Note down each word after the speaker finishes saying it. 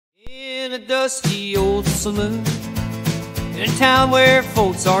in a dusty old saloon, in a town where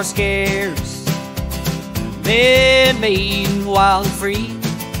folks are scarce. Met Maiden, wild and free,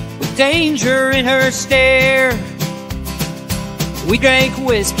 with danger in her stare. We drank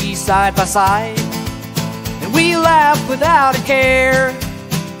whiskey side by side, and we laughed without a care.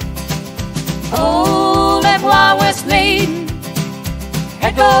 Oh, that Wild West Maiden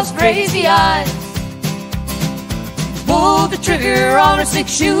had those crazy eyes, pulled the trigger on a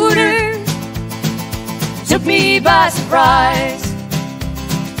 6-shooter, took me by surprise.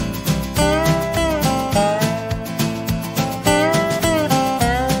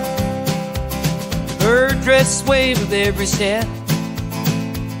 Her dress swayed with every step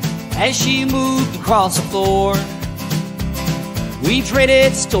as she moved across the floor. We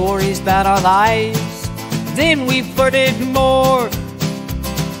traded stories about our lives, then we flirted more.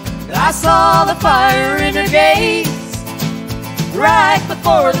 I saw the fire in her gaze right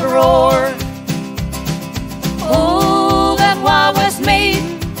before the roar. Oh, that Wild West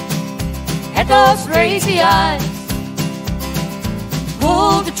Maiden had those crazy eyes,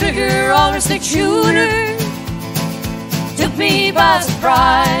 pulled the trigger on her 6-shooter, took me by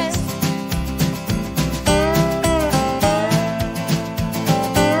surprise.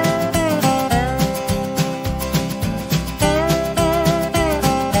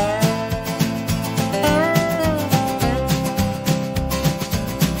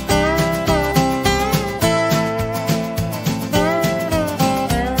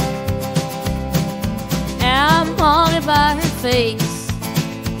 By her face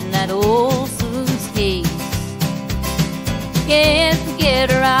in that old saloon's case, can't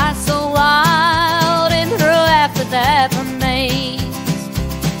forget her eyes so wild and her laughter that remains.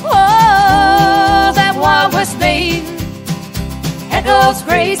 Oh, that Wild West Maiden had those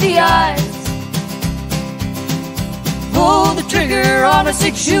crazy eyes, pulled the trigger on a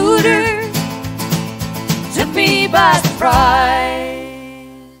 6-shooter, took me by surprise.